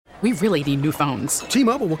We really need new phones.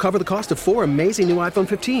 T-Mobile will cover the cost of 4 amazing new iPhone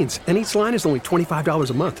 15s, and each line is only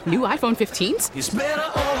 $25 a month. New iPhone 15s? It's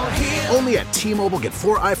better over here. Only at T-Mobile, get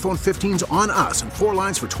 4 iPhone 15s on us and 4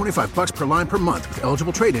 lines for $25 per line per month with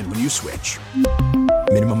eligible trade-in when you switch.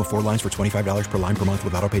 Minimum of 4 lines for $25 per line per month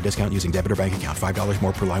with autopay discount using debit or bank account. $5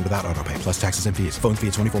 more per line without autopay, plus taxes and fees. Phone fee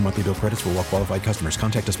at 24 monthly bill credits for well-qualified customers.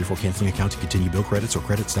 Contact us before canceling account to continue bill credits or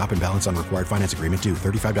credit stop and balance on required finance agreement due.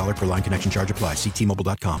 $35 per line connection charge applies. See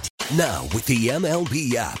T-Mobile.com. Now, with the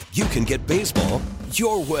MLB app, you can get baseball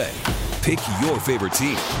your way. Pick your favorite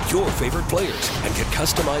team, your favorite players, and get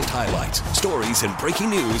customized highlights, stories, and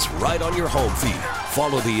breaking news right on your home feed.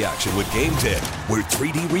 Follow the action with Game Day, where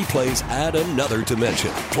 3D replays add another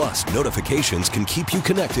dimension. Plus, notifications can keep you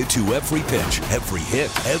connected to every pitch, every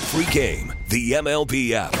hit, every game. The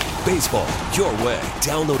MLB app. Baseball your way.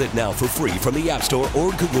 Download it now for free from the App Store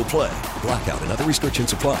or Google Play. Blackout and other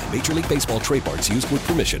restrictions apply. Major League Baseball trademarks used with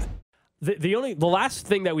permission. The last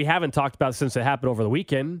thing that we haven't talked about since it happened over the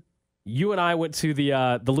weekend, you and I went to the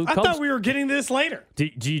Luke Combs. I thought we were getting this later.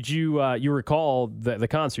 Did you recall the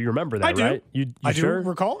concert? You remember that, I do. right? I sure? do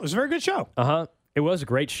recall. It was a very good show. Uh-huh. It was a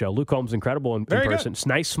great show. Luke Combs incredible in person. Good. It's a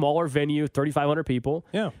nice, smaller venue, 3,500 people.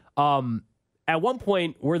 Yeah. At one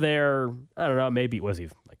point, we're there, I don't know, maybe was he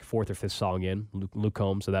like fourth or fifth song in, Luke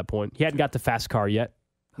Combs at that point. He hadn't got to Fast Car yet.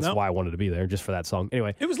 That's why I wanted to be there, just for that song.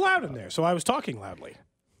 Anyway. It was loud in there, so I was talking loudly.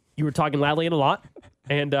 You were talking loudly and a lot.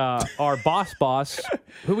 And our boss,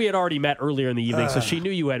 who we had already met earlier in the evening, so she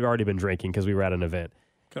knew you had already been drinking because we were at an event.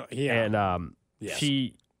 Yeah. And yes.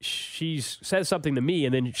 she says something to me,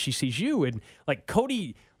 and then she sees you, and like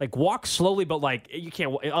Cody like walks slowly, but like you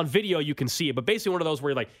can't on video you can see it, but basically one of those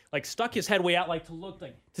where he like stuck his head way out like to look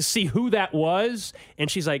like to see who that was, and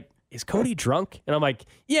she's like, "Is Cody drunk?" And I'm like,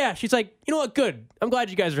 "Yeah." She's like, "You know what? Good. I'm glad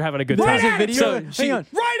you guys are having a good time." Right video? Hang on.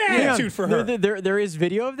 Right attitude for her. There is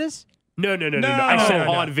video of this? No. I said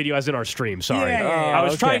on video as in our stream. Sorry. Yeah. I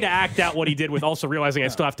was trying to act out what he did with also realizing I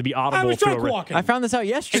still have to be audible. I was drunk to walking. I found this out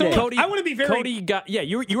yesterday. So Cody, I want to be very... Cody got,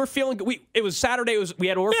 you were feeling good. It was Saturday. We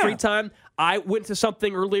had more free time. I went to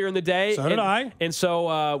something earlier in the day. So did I. And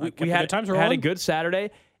so we had a good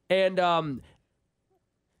Saturday. And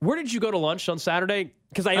where did you go to lunch on Saturday?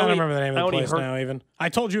 Because I don't remember the name of the place now even. I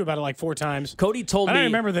told you about it like 4 times. Cody told me. I don't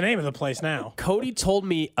remember the name of the place now. Cody told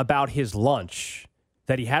me about his lunch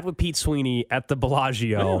that he had with Pete Sweeney at the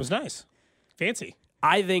Bellagio. Yeah, it was nice. Fancy.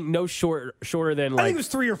 I think no shorter than like... I think it was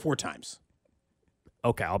 3 or 4 times.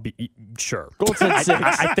 Okay, I'll be sure. Gold said 6.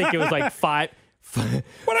 I think it was like 5.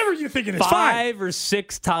 Whatever you think it is, 5 or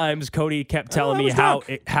 6 times Cody kept telling me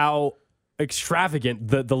how extravagant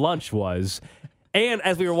the lunch was. And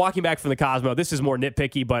as we were walking back from the Cosmo, this is more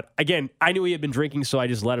nitpicky, but again, I knew he had been drinking, so I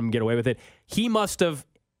just let him get away with it. He must have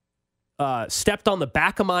stepped on the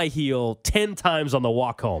back of my heel 10 times on the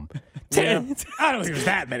walk home. 10. Yeah. I don't think it was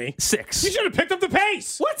that many. 6. You should have picked up the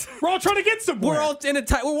pace. What? We're all trying to get somewhere. We're all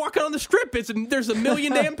we're walking on the strip. There's a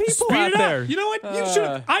million damn people Speed out it up. there. You know what? You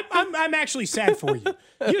should. I'm actually sad for you.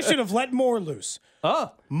 You should have let more loose.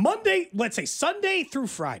 Monday, let's say Sunday through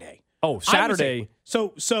Friday. Oh, Saturday.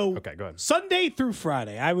 So okay, go ahead. Sunday through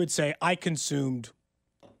Friday, I would say I consumed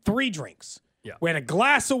 3 drinks. Yeah. We had a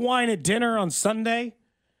glass of wine at dinner on Sunday.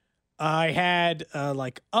 I had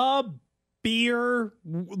like a beer,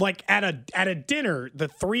 like at a dinner. The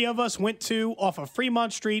 3 of us went to off of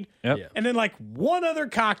Fremont Street, and then like one other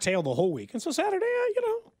cocktail the whole week. And so Saturday,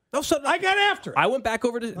 I got after it. I went back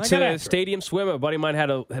over to Stadium Swim. A buddy of mine had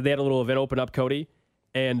a little event open up, Cody,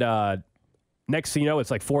 and next thing you know,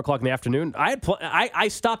 it's like 4:00 in the afternoon. I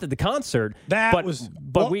stopped at the concert,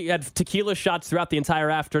 but we had tequila shots throughout the entire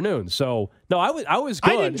afternoon. So no, I was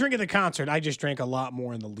good. I didn't drink at the concert. I just drank a lot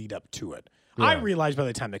more in the lead up to it. Yeah. I realized by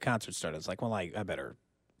the time the concert started, it's like, well, I better.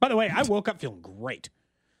 By the way, I woke up feeling great.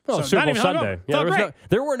 Oh, Super Bowl Sunday. Yeah,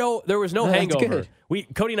 there was no hangover.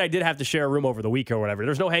 Cody and I did have to share a room over the week or whatever.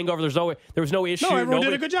 There's no hangover. There was no issue. No, everyone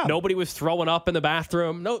did a good job. Nobody was throwing up in the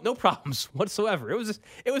bathroom. No problems whatsoever. It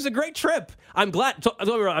was a great trip. I'm glad.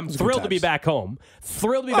 I'm thrilled to be back home.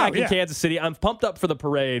 Thrilled to be back in Kansas City. I'm pumped up for the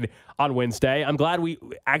parade on Wednesday. I'm glad we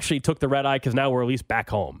actually took the red eye because now we're at least back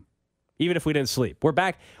home. Even if we didn't sleep, we're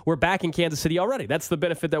back in Kansas City already. That's the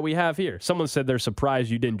benefit that we have here. Someone said they're surprised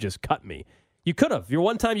you didn't just cut me. You could have.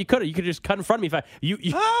 One time you could have. You could just cut in front of me.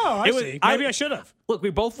 I see. Maybe I should have. Look,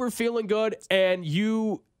 we both were feeling good, and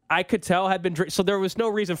I could tell, had been drinking. So there was no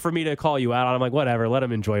reason for me to call you out. I'm like, whatever, let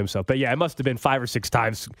him enjoy himself. But yeah, it must have been 5 or 6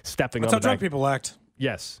 times stepping That's on the how drunk people act.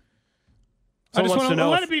 Yes. I just want to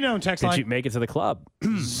let it be known, text line. Did you make it to the club?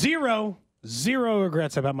 Zero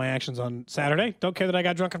regrets about my actions on Saturday. Don't care that I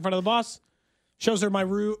got drunk in front of the boss. Shows her my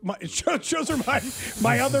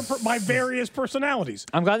various personalities.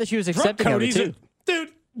 I'm glad that she was Drunk accepting of it, Cody's too. dude,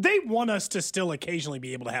 they want us to still occasionally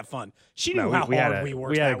be able to have fun. She knew how hard we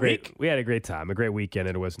worked that week. We had a great time, a great weekend,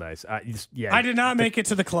 and it was nice. I did not make it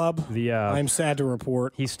to the club. I'm sad to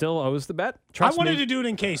report. He still owes the bet. I wanted to do it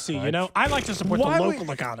in KC, you know? I like to support the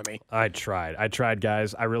local economy. I tried,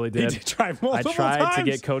 guys. I really did. You did try multiple I tried times. to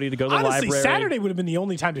get Cody to go to the Honestly, library. Saturday would have been the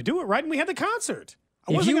only time to do it, right? And we had the concert.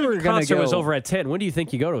 If the concert was over at 10, when do you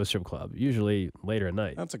think you go to a strip club? Usually later at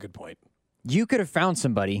night. That's a good point. You could have found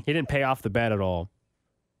somebody. He didn't pay off the bet at all.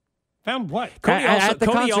 Found what? At the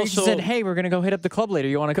concert, he said, hey, we're going to go hit up the club later.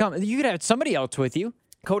 You want to come? You could have somebody else with you.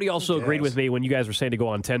 Cody also agreed with me when you guys were saying to go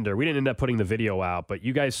on Tinder. We didn't end up putting the video out, but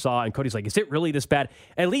you guys saw, and Cody's like, is it really this bad?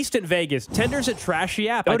 At least in Vegas, Tinder's a trashy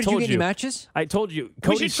app. Oh, I did told you get any matches? I told you.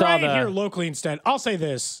 Cody we should saw try it here locally instead. I'll say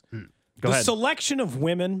this. Go ahead. Selection of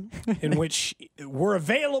women in which were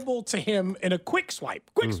available to him in a quick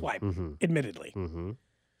swipe, admittedly. Mm-hmm.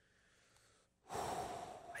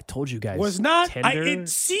 I told you guys. Was not, Tinder. it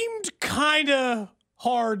seemed kind of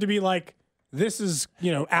hard to be like, this is,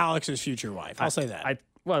 Alex's future wife. I'll say that.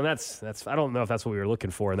 That's. I don't know if that's what we were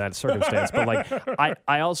looking for in that circumstance, but like,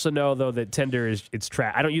 I also know though that Tinder it's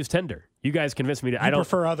trash. I don't use Tinder. You guys convinced me to. I don't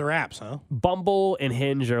prefer other apps, huh? Bumble and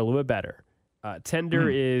Hinge are a little bit better. Tinder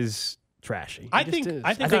is trashy. I think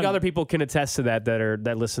other people can attest to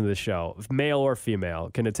that listen to the show, male or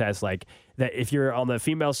female, can attest like that. If you're on the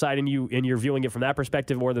female side and you're viewing it from that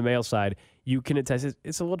perspective, or the male side, you can attest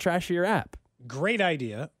it's a little trashier app. Great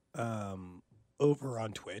idea. Over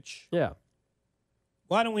on Twitch. Yeah.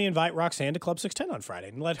 Why don't we invite Roxanne to Club 610 on Friday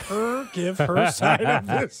and let her give her side of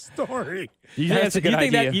this story? Do you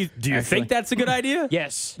think that's a good idea?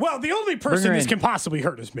 Yes. Well, the only person this can possibly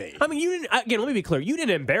hurt is me. I mean, you didn't. Again, let me be clear. You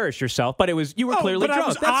didn't embarrass yourself, but you were clearly drunk. I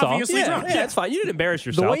was that's obviously all. drunk. Yeah, that's fine. You didn't embarrass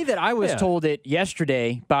yourself. The way that I was told it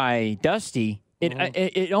yesterday by Dusty,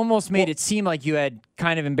 it almost made it seem like you had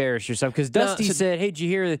kind of embarrassed yourself because Dusty said, "Hey, did you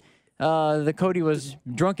hear that Cody was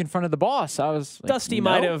drunk in front of the boss?" I was like, Dusty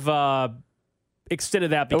might have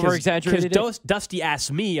extended that because Dusty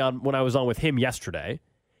asked me when I was on with him yesterday.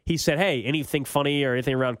 He said, hey, anything funny or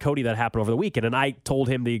anything around Cody that happened over the weekend? And I told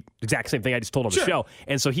him the exact same thing I just told on the show.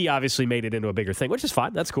 And so he obviously made it into a bigger thing, which is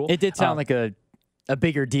fine. That's cool. It did sound like a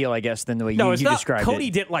bigger deal, I guess, than the way you described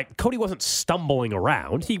it. Cody wasn't stumbling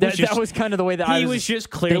around. That was kind of the way that he was just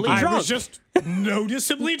clearly drunk. I was just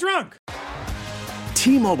noticeably drunk.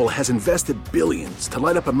 T-Mobile has invested billions to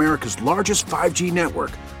light up America's largest 5G network,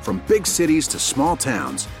 from big cities to small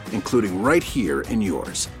towns, including right here in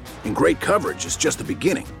yours. And great coverage is just the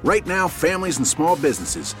beginning. Right now, families and small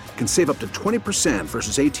businesses can save up to 20%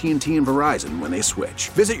 versus AT&T and Verizon when they switch.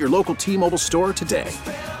 Visit your local T-Mobile store today.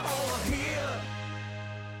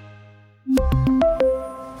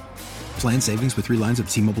 Plan savings with 3 lines of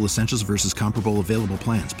T-Mobile Essentials versus comparable available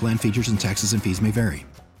plans. Plan features and taxes and fees may vary.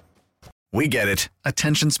 We get it.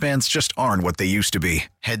 Attention spans just aren't what they used to be.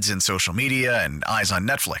 Heads in social media and eyes on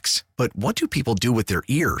Netflix. But what do people do with their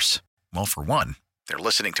ears? Well, for one, they're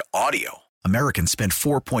listening to audio. Americans spend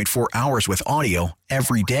 4.4 hours with audio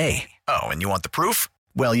every day. Oh, and you want the proof?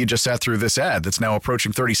 Well, you just sat through this ad that's now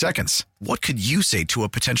approaching 30 seconds. What could you say to a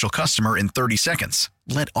potential customer in 30 seconds?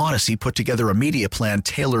 Let Odyssey put together a media plan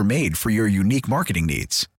tailor-made for your unique marketing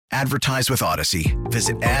needs. Advertise with Odyssey.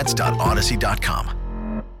 Visit ads.odyssey.com.